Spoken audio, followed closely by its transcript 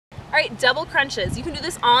All right, double crunches. You can do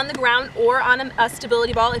this on the ground or on a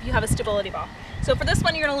stability ball if you have a stability ball. So for this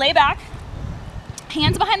one, you're gonna lay back,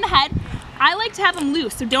 hands behind the head. I like to have them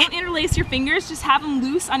loose, so don't interlace your fingers, just have them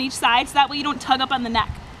loose on each side so that way you don't tug up on the neck.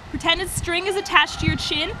 Pretend a string is attached to your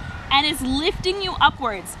chin and is lifting you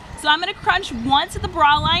upwards. So I'm gonna crunch once at the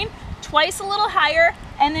bra line, twice a little higher,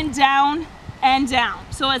 and then down and down.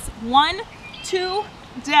 So it's 1, 2,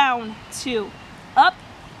 down, 2, up,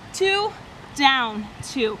 2, down,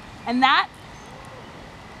 2. And that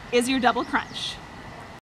is your double crunch.